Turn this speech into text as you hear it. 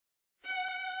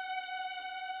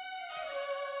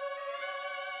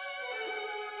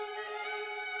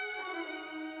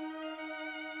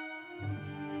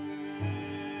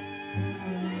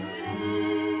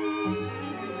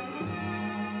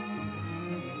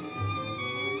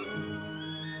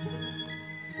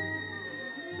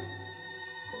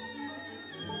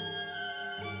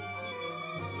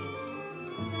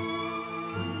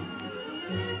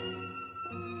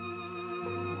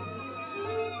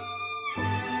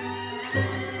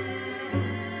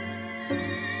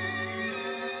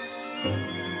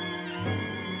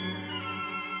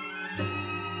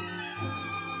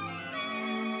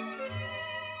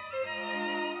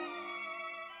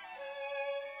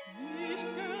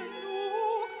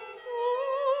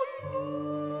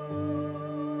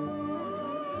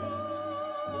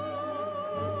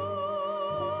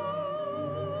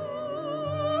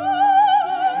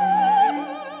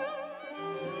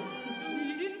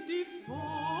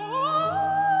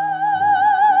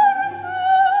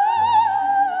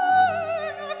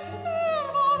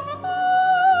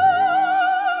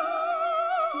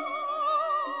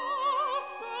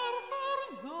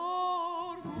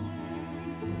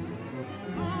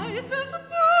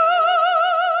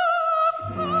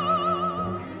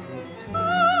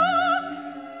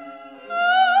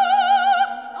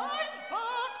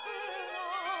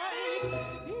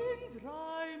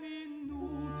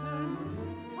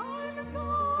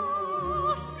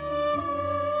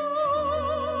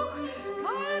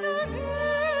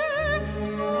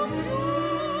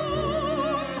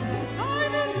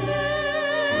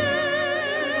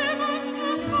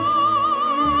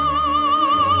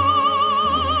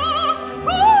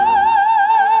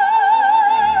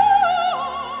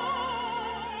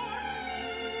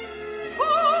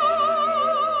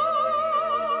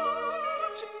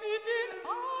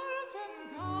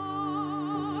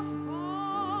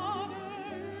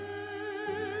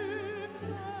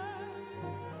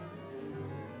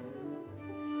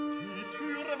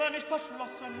Nicht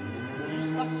verschlossen,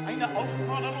 ist das eine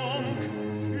Aufforderung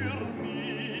für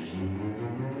mich?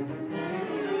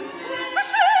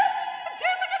 Verschämt,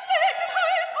 diese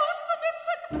Gelegenheit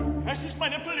auszunutzen. Es ist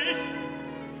meine Pflicht.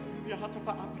 Wir hatten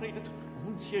verabredet,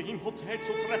 uns hier im Hotel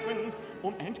zu treffen,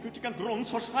 um endgültigen Grund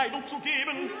zur Scheidung zu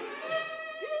geben.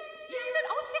 Sind Ihnen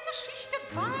aus der Geschichte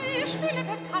Beispiele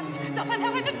bekannt, dass ein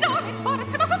Herr eine Dame ins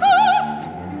Badezimmer verfolgt?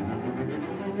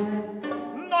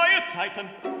 Neue Zeiten.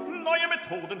 Neue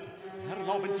Methoden.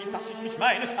 Erlauben Sie, dass ich mich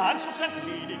meines Anzugs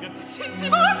entledige. Sind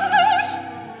Sie wahnsinnig?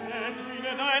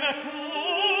 Dienen einer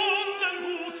Kunden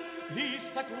gut,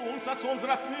 ist der Grundsatz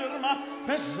unserer Firma,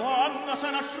 besonders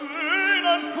einer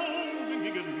schönen Kundin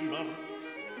gegenüber.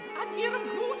 An Ihrem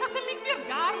Gutachten liegt mir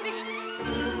gar nichts.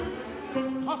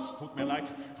 Das tut mir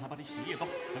leid, aber ich sehe doch,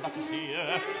 was ich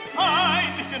sehe.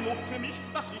 Peinlich genug für mich,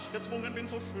 dass ich gezwungen bin,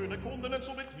 so schöne Kundinnen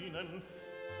zu bedienen.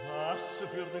 Was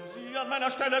würden Sie an meiner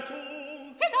Stelle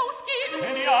tun? Hinausgehen!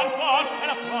 In die Antwort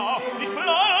einer Frau, ich bleibe.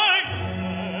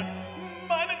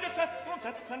 Meinen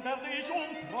Geschäftsgrundsätzen werde ich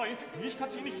untreu. Ich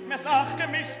kann Sie nicht mehr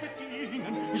sachgemäß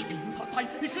bedienen. Ich bin Partei,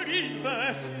 ich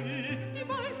liebe Sie. Die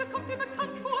Weise kommt mir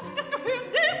bekannt vor, das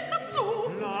gehört nicht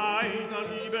dazu. Leider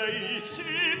liebe ich Sie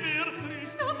wirklich.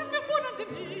 Das ist mir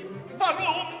unangenehm.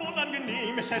 Warum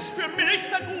unangenehm ist es für mich?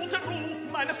 Der gute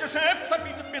Ruf meines Geschäfts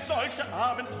verbietet mir solche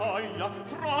Abenteuer.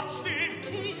 Trotzdem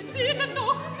gehen Sie denn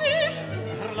noch nicht?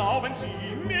 Erlauben Sie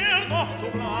mir doch zu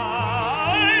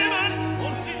bleiben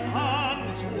und Sie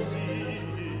anzusehen.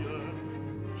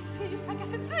 Sie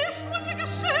vergessen sich und Ihr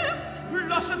Geschäft.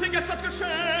 Lassen Sie jetzt das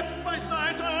Geschäft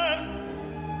beiseite.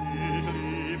 Ich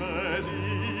liebe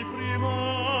Sie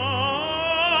privat.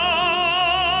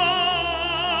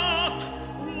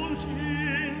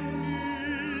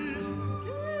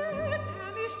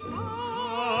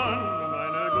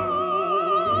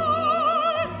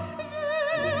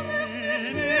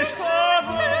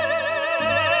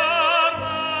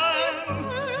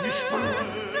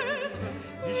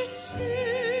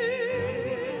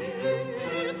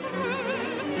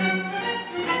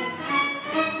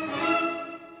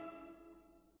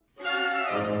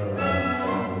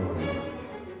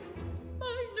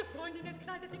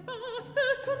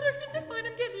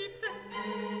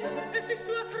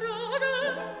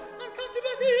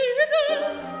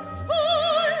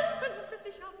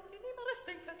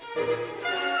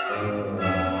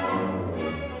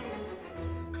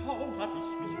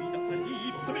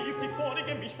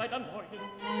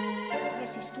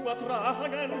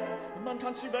 Man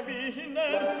kann's überwinden,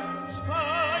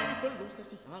 zweifellos lässt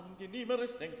sich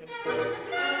angenehmeres denken.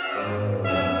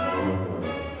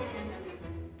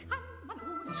 Kann man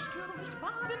ohne Störung nicht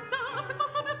baden, das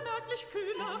Wasser wird merklich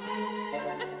kühler.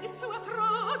 Es ist zu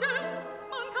ertragen,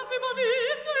 man kann's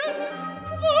überwinden,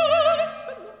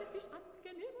 zweifellos lässt sich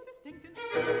angenehmeres denken.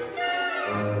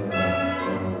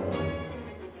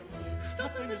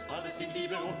 Statt eines Bades in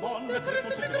Liebe und Wonne trifft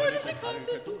uns in gründliche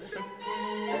kalte Dusche.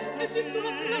 Es ist zu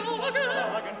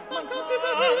ertragen, man kann's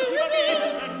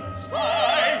überwinden,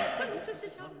 zweifellos lässt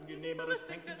sich angenehmeres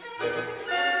denken.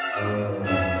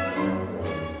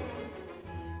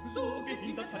 So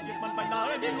gehindert verliert man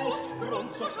beinahe die Lust,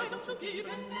 Grund zur Scheidung zu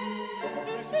geben.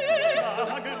 Es ist zu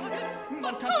ertragen,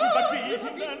 man kann's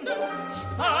überwinden,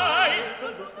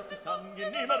 zweifellos lässt sich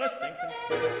angenehmeres denken.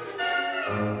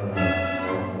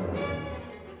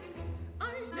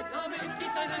 Eine Dame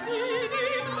entgeht leider nie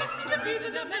dem lästigen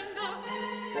Wesen der Männer.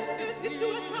 Es ist zu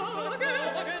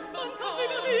ertragen, man kann's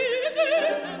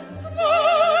überwinden,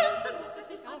 zweifellos lässt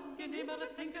sich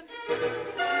angenehmeres denken.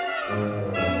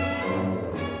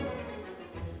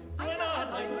 Einer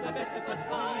allein oder bestenfalls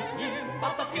zwei,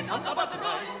 das geht an, aber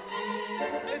drei.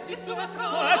 Es ist zu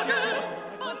ertragen,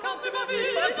 man kann's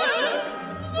überwinden,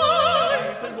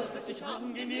 zweifellos lässt sich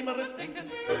angenehmeres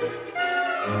denken.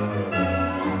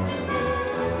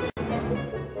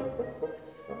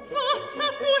 Was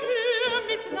hast du hier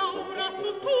mit Laune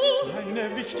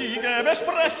wichtige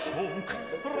Besprechung,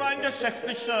 rein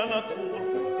geschäftlicher Natur.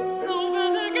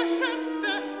 Saubere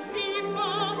Geschäfte, sie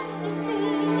bat und du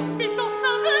mit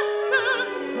offener Weste.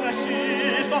 Es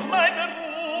ist doch mein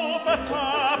Beruf,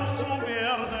 ertappt zu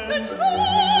werden. Den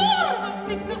Schnurrbart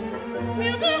zittert,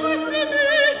 wer beweist für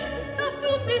mich, dass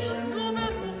du nicht nur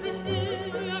beruflich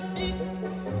hier bist,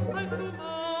 als du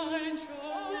mein Scheidungslied.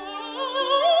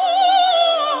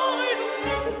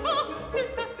 Was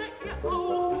zitterte er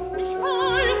auch? Ich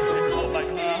weiß, was draußen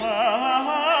steht.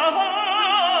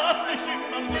 Nicht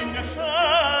immer im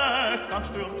Geschäft ganz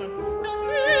störte.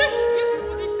 Damit wirst du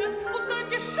dich selbst und dein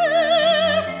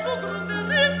Geschäft zugrunde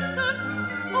richten,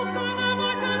 auf deine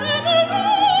weitere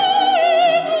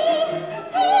Bedeutung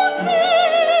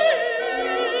verzichten.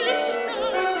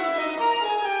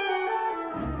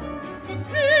 Und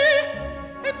sieh,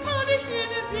 empfahl ich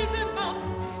ihnen diesen Mann,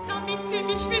 damit sie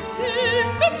mich mit ihm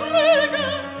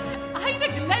betrügen. Eine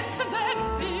glänzende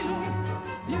Empfehlung.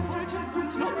 Wir wollten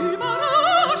uns nur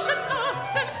überraschen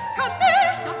lassen. Kann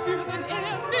nicht dafür, wenn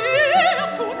er mehr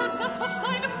tut, als das, was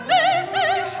seine Pflicht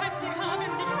ist. Scheint, sie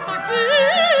haben nichts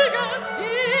dagegen.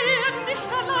 Er nicht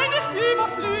allein ist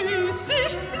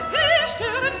überflüssig. Sie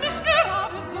stören mich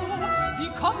gerade so.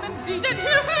 Wie kommen Sie denn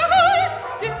hier herein?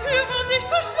 Die Tür war nicht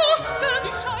verschlossen.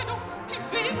 Die Scheidung, die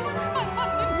Wins, mein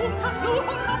Mann im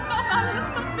Untersuchungshaft. Das alles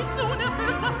macht mich so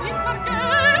nervös, dass ich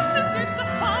vergesse, selbst das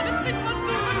Badezimmer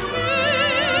zu verschließen.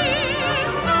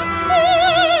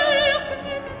 Erst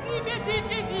nehmen Sie mir den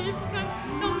Geliebten,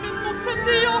 dann benutzen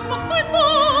Sie auch noch mein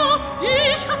Bad.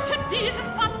 Ich hatte dieses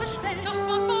Bad bestellt, das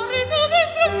Bad war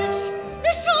reserviert für mich.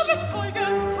 Ich habe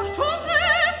Zeugen, was tun Sie?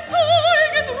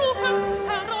 Zeugen rufen,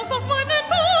 heraus aus meinem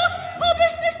Bad. Hab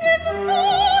ich nicht dieses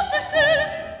Bad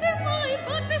bestellt? Es war im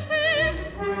Bad bestellt. Ich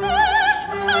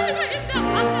bleibe in der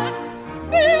Wanne.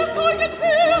 Mehr Zeugen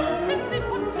hören, sind Sie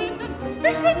von Sinnen.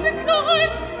 Ich wünsche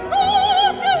Klarheit,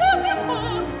 Gott gehört das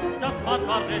Bad. Das Bad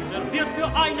war reserviert für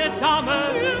eine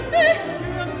Dame. Für mich,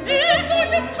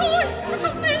 neue Zeugen, so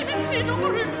nehmen Sie doch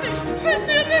Rücksicht. Fällt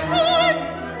mir nicht ein,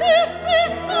 ist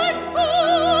es mein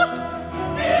Bad?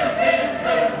 Wir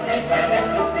wissen's nicht, wir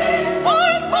wissen's nicht.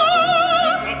 Mein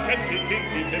Bad! Das geschieht in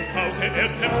diesem Hause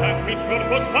erst empfangt mit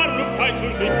Verbos, Verluftheit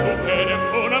und Lichtdruck, der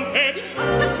Ton am Bett. Ich hab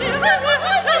dich hier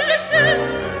schnell gestellt.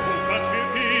 Und was will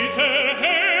dieser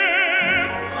Herr?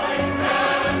 Ein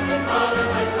Herr im Bade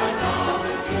bei sein Name,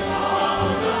 ich schaue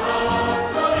auf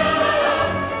nur er.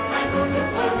 Kein gutes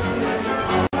Zeugnis für das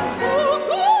Haus. Oh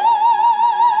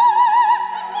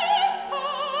Gott,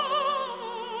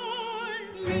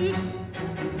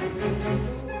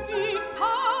 wie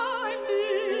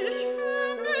peinlich für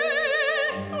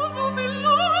mich, vor so viel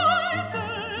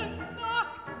Leuten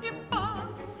nackt im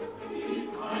Bad. Wie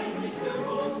peinlich für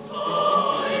uns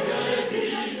Zeuge,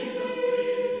 dieses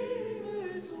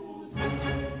Himmel zu sehen.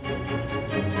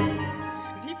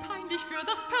 Wie peinlich für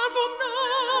das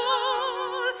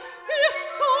Personal, ihr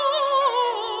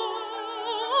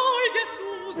Zeuge zu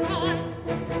sein.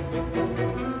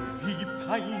 Wie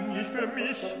peinlich für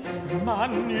mich,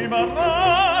 man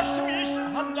überrascht mich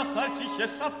anders, als ich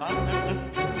es erwartete.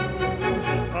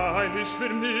 Peinlich für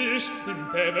mich,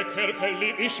 im Bewecker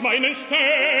verlieb ich meinen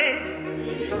Stern.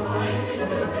 Wie peinlich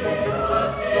für sie,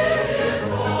 was wir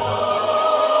jetzt wollen.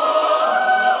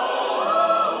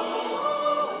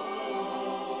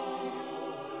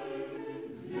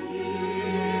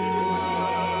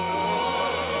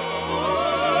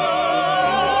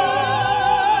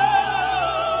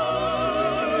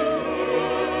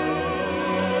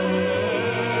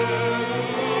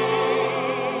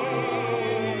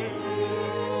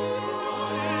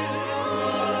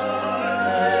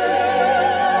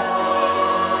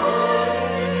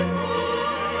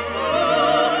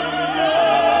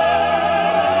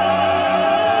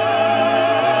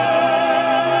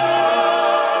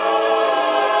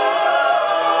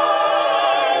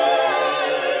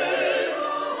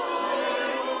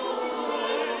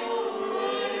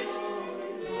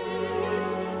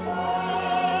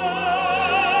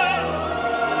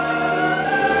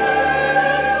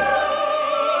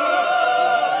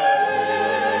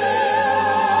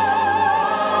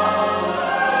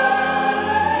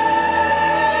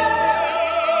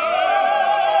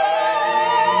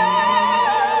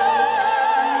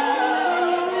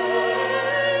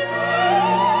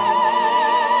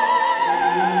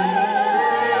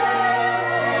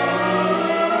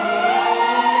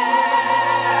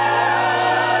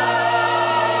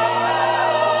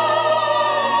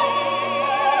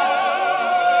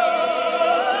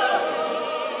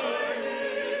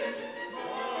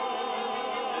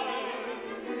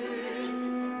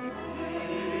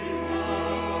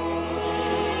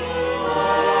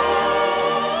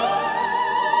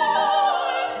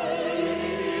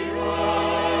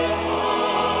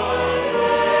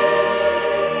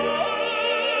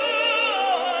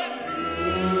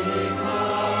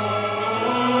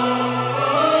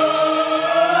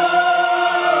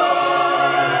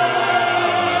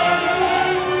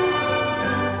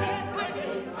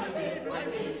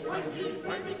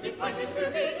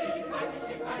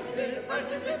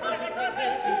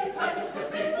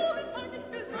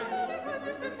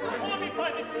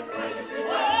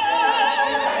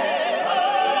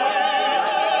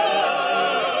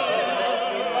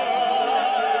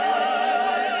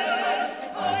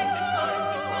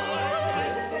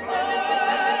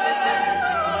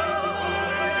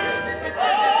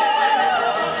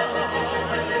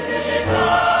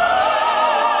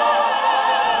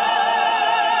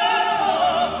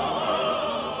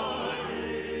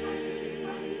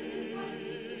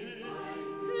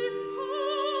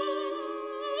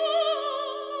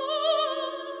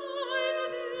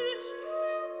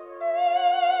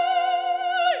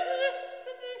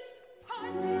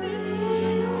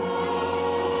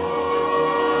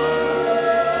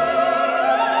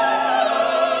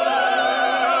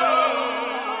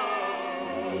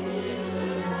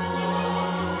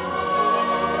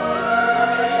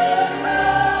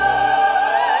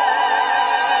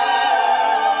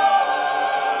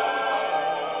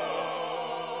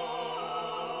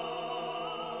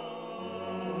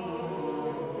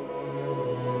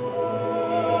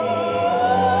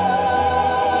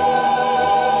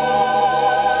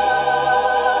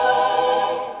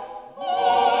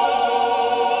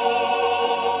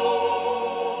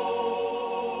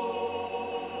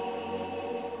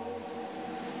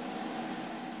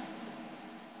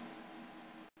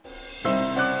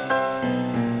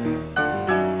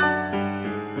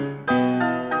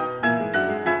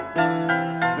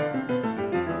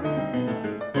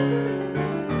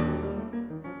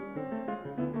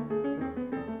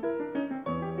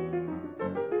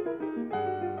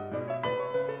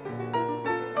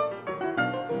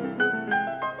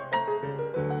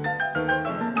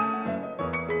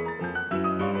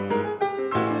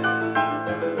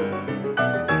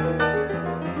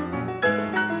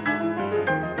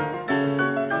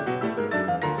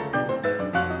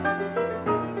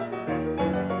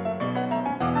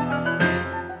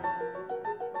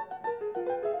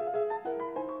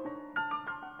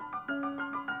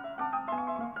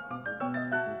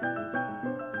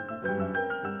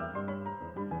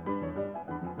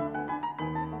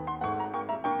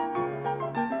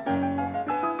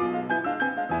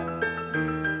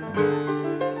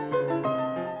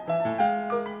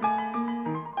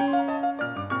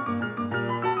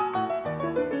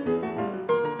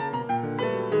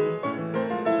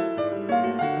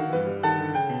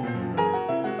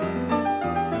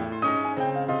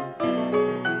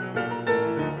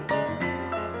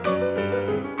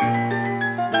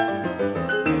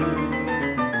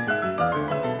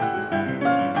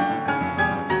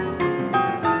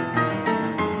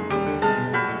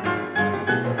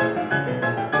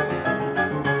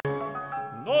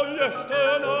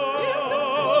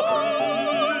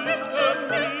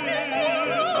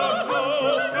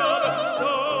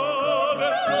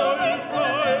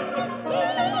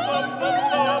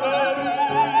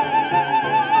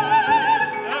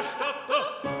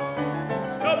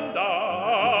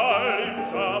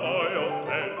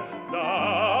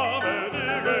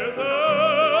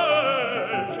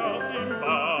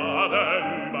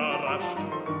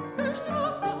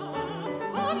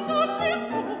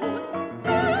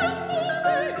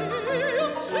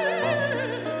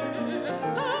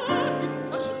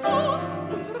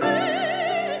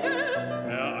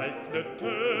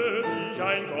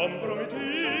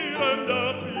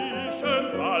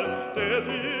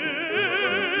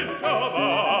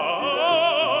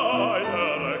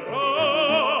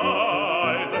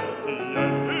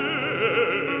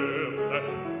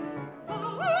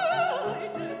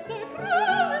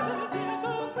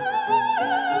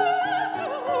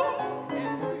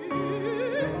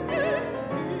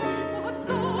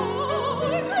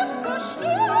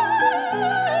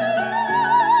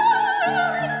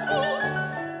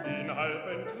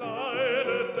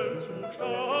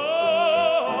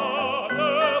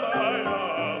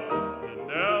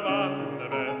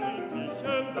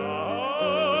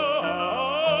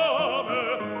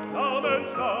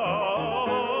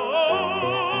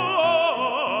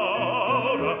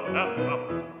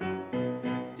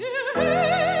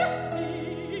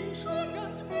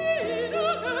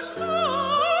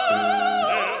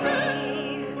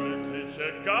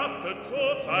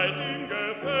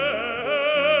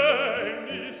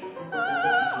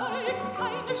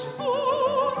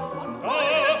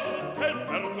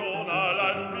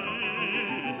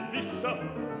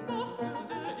 Was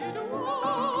würde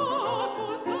Eduard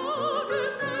wohl sagen,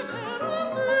 wenn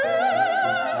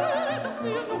erfähre, dass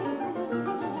wir nun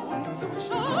Grund zur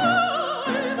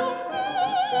Scheidung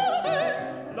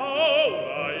haben?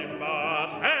 Laura im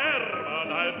Bad, Hermann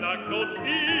halbnackt und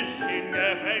ich im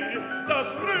Gefängnis,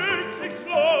 das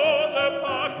rücksichtslose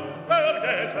Pakt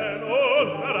vergessen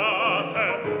und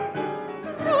verraten.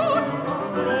 Trotz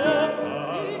allem,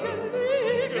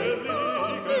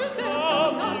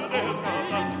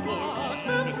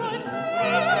 befreit und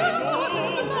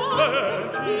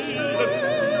lass mich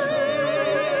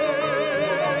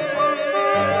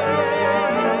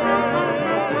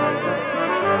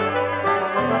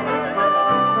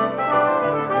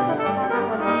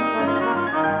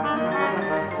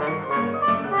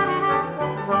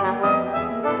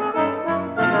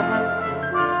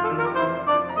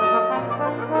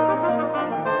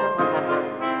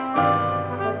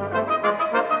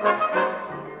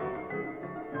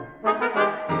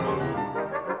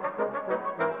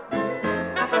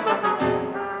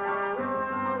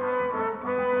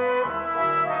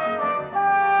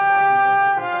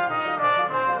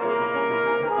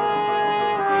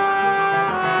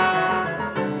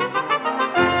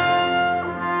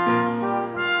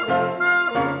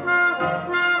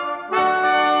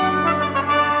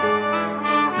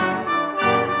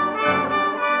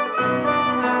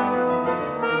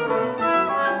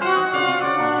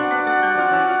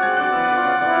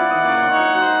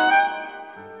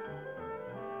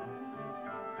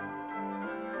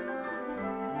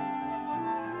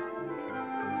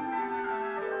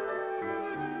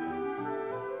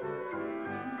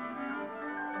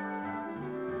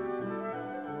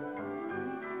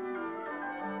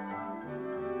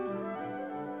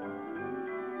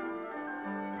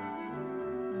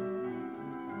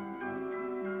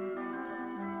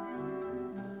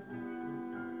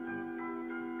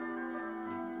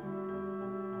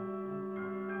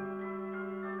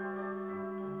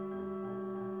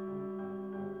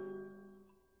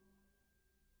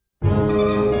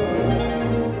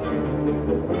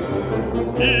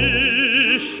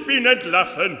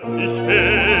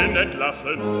bin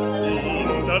entlassen,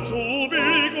 unter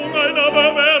Zubilligung einer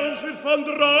Bewährungsfrist von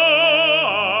 3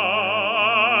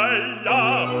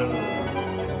 Jahren.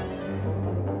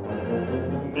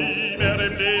 Nie mehr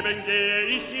im Leben gehe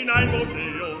ich in ein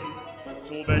Museum.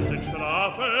 Zu welchen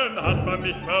Strafen hat man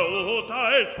mich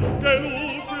verurteilt?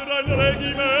 Genug für ein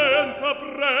Regiment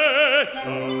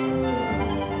Verbrecher.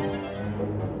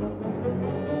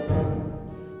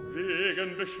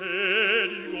 Wegen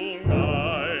Beschädigung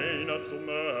einer zum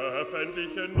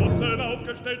öffentlichen Nutzen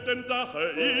aufgestellten Sache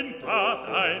in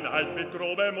Tateinheit mit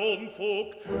grobem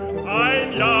Unfug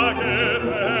 1 Jahr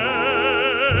Gefängnis,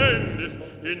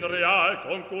 in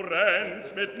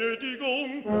Realkonkurrenz mit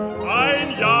Nötigung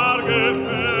 1 Jahr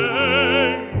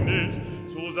Gefängnis,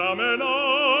 zusammen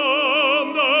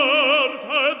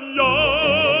 1,5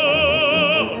 Jahre.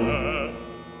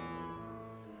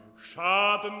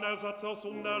 Schadenersatz aus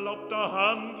unerlaubter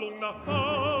Handlung nach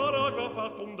Paragraph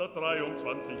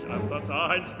 823 Absatz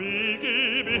 1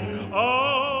 BGB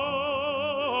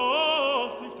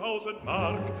 80.000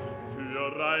 Mark,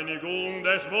 für Reinigung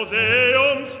des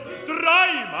Museums 3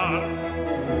 Mark.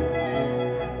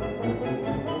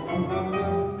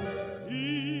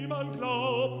 Niemand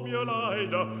glaubt mir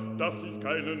leider, dass ich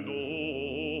keinen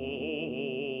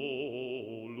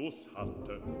Dolus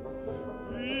hatte.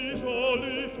 Wie soll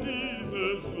ich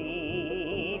diese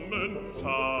Summen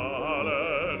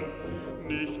zahlen?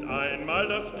 Nicht einmal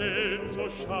das Geld zur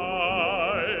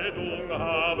Scheidung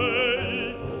habe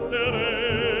ich. Der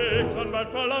Rechtsanwalt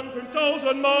verlangt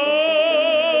 5.000 Mark.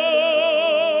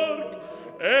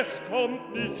 Es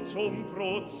kommt nicht zum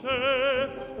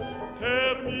Prozess.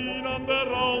 Termin an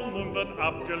beraumt und wird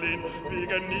abgelehnt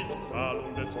wegen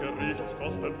Nichtzahlung des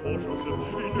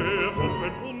Gerichtskostenvorschusses in Höhe von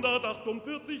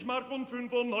 548 Mark und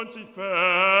 95 Pfennig.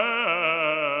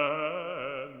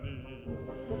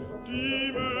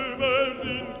 Die Möbel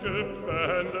sind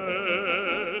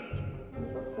gepfändet.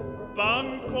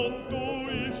 Bankkonto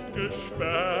ist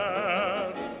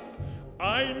gesperrt.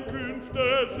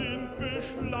 Einkünfte sind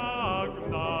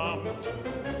beschlagnahmt.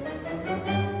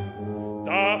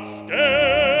 Das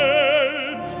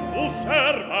Geld muss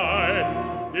herbei,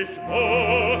 ich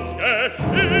muss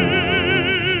geschieden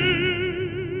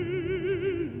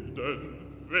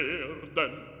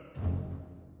werden.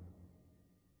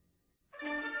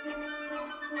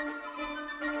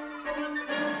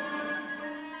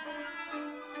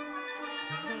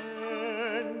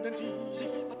 Wenden Sie sich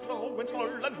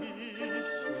vertrauensvoll an mich.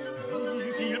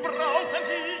 Wie viel brauchen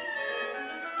Sie?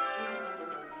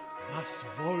 Was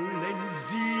wollen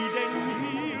Sie denn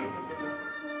hier?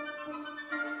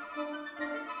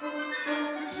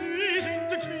 Sie sind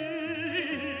in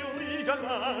schwieriger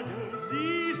Lage.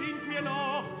 Sie sind mir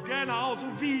noch genauso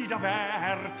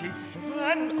widerwärtig.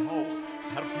 Wenn auch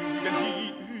verfügen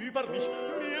Sie über mich,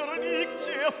 mir liegt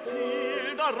sehr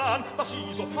viel daran, dass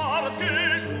Sie sofort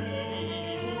geschieden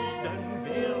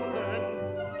werden.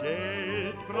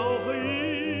 Geld brauche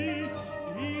ich,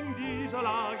 in dieser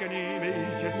Lage nehme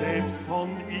ich es selbst von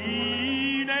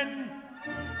Ihnen.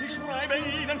 Ich schreibe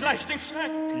Ihnen gleich den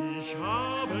Scheck. Ich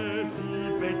habe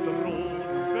Sie bedroht,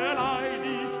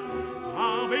 beleidigt,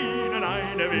 habe Ihnen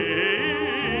eine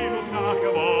Venus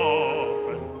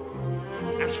nachgeworfen.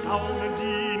 Erstaunen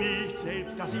Sie nicht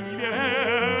selbst, dass Sie mir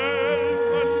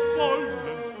helfen wollen.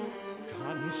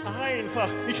 Ganz einfach,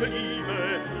 ich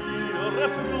liebe Ihre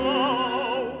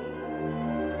Frau.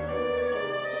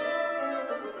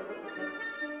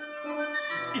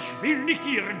 Ich will nicht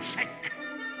Ihren Scheck.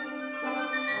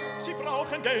 Sie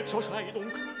brauchen Geld zur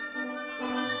Scheidung.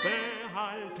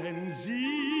 Behalten Sie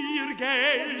Ihr So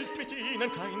Geld. ist mit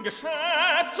Ihnen kein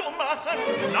Geschäft zu machen.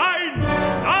 Nein,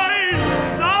 nein,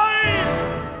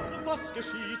 nein! Was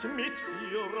geschieht mit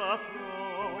Ihrer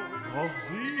Frau? Doch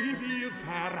sind wir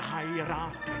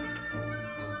verheiratet.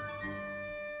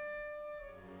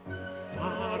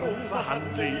 Warum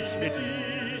verhandle ich mit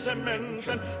diesem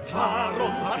Menschen?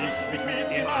 Warum hab ich mich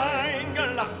mit ihm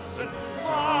eingelassen?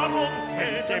 Warum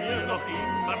fällt er mir noch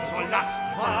immer zur Last?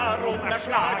 Warum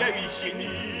erschlage ich ihn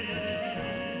nicht?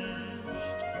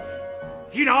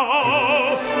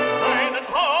 Hinaus! Einen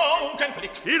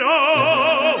Augenblick!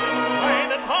 Hinaus!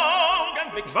 Einen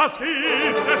Augenblick! Was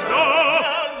gibt es noch?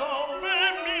 Erlaube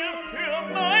mir für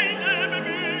meine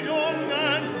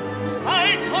Bemühungen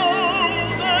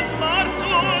 1.000 Mark zu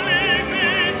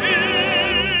liquidieren.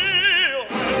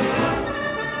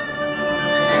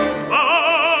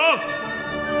 Was?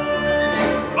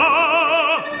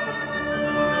 Was?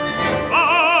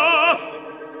 Was?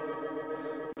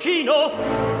 Kino,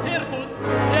 Zirkus,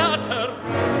 Theater,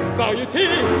 Varieté,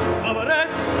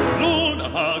 Kabarett, nun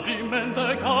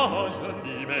Argumente, Gagen,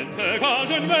 ganze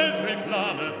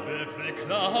Gagenweltreklame.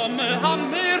 Weltreklame,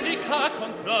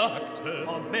 Amerika-Kontrakte.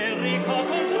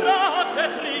 Amerika-Kontrakte,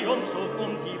 Triumphzug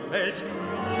um die Welt.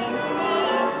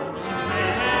 Triumphzug um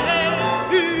die Welt.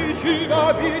 Ich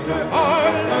überbiete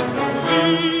alles,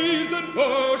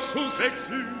 Riesenvorschuss. Weg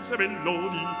süße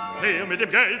Melodie, her mit dem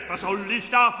Geld, was soll ich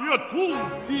dafür tun?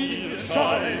 Ihr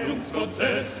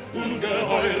Scheidungsprozess,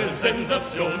 ungeheure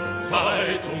Sensation,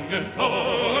 Zeitungen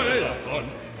voll davon,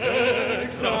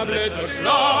 Extrablätter,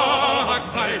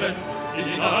 Schlagzeilen,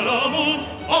 in aller Mund,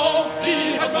 auf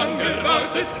sie hat man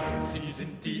gewartet. Sie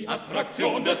sind die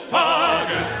Attraktion des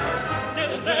Tages.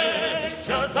 Der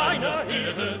Rächer seiner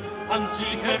Ehre,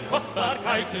 antike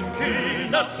Kostbarkeiten,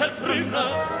 kühner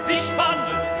Zertrümmer, wie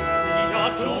spannend, wie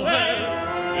aktuell.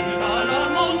 In aller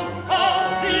Mund, auf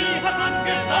sie hat man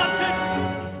gewartet.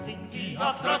 Sie sind die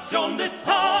Attraktion des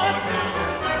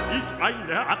Tages. Ich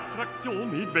eine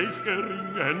Attraktion, mit welch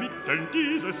geringen Mitteln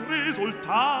dieses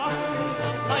Resultat.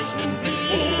 Unterzeichnen Sie,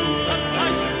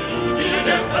 Hier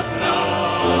der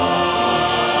Vertrag.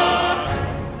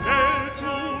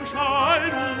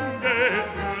 Geldzuscheidung geht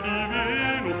für die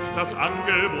Venus, das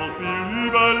Angebot will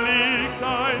überlegt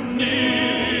sein.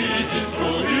 Nichts ist so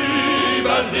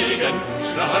überlegen,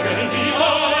 schlagen Sie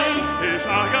ein. Ich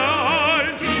schlage ein.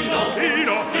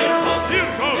 Kino, Zirkus,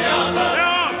 Theater,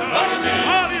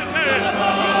 Varietät.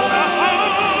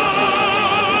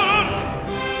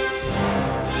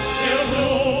 Der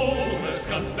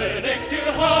Ruhmesglanz bedeckt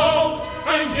Ihr Haupt,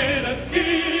 ein jedes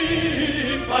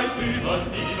Kind weiß über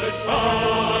Sie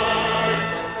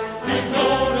Bescheid. Die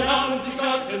Kronen an sich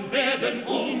sagten, werden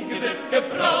umgesetzt,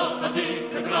 gebraust,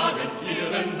 antike tragen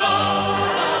Ihren Namen.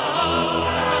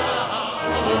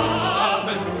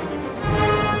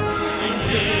 In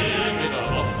jeder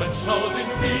Wochenschau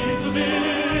sind Sie zu sehen.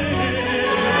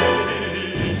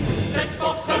 Selbst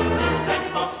Boxer,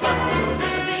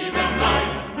 wissen Sie nein,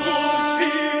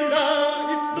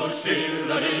 nur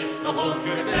Schiller ist noch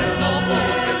ungefähr,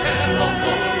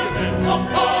 so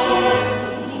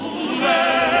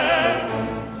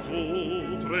So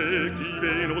trägt die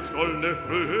Venus goldene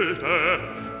Früchte,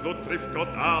 so trifft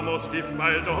Gott Amos die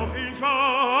Pfeil doch in Schwarze.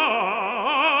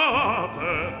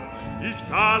 Ich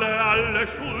zahle alle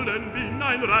Schulden, bin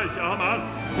ein reicher Mann,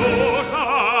 so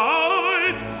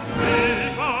scheint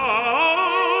ich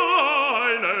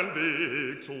einen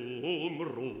Weg zum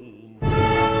Ruhm.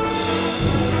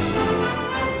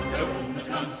 Der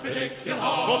Ruhmesglanz bedeckt Ihr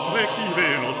Haupt. So trägt die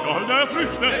Venus goldene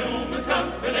Früchte, Der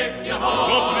Ruhmesglanz bedeckt Ihr so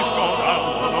Haupt. trifft Gott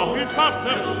Amos noch in Schwarze.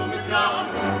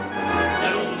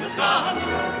 Der Ruhmesglanz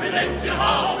bedeckt Ihr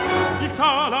Haupt. Ich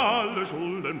zahle alle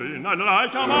Schulden, bin ein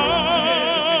reicher Mann.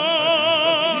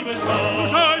 So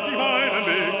scheit ich meinen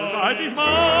Weg, so scheit ich meinen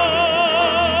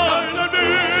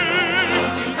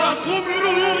Weg zum Ruhm.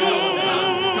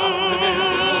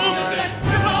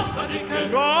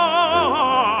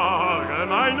 Trage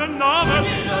meinen Namen,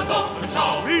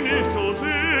 wie nicht so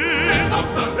sehen,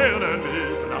 werden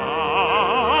wir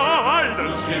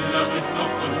leiden. Schiller ist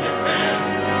noch ungefähr.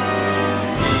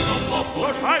 So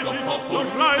scheit ich, so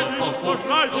schleit ich, so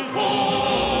schleit ich.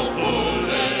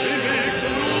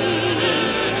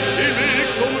 Den Weg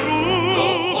zum Ruhm.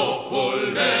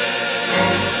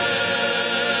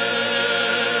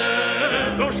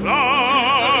 So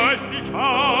schleit ich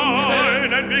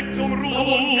meinen Weg zum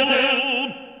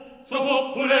Ruhm. So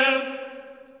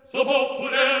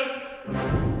populär.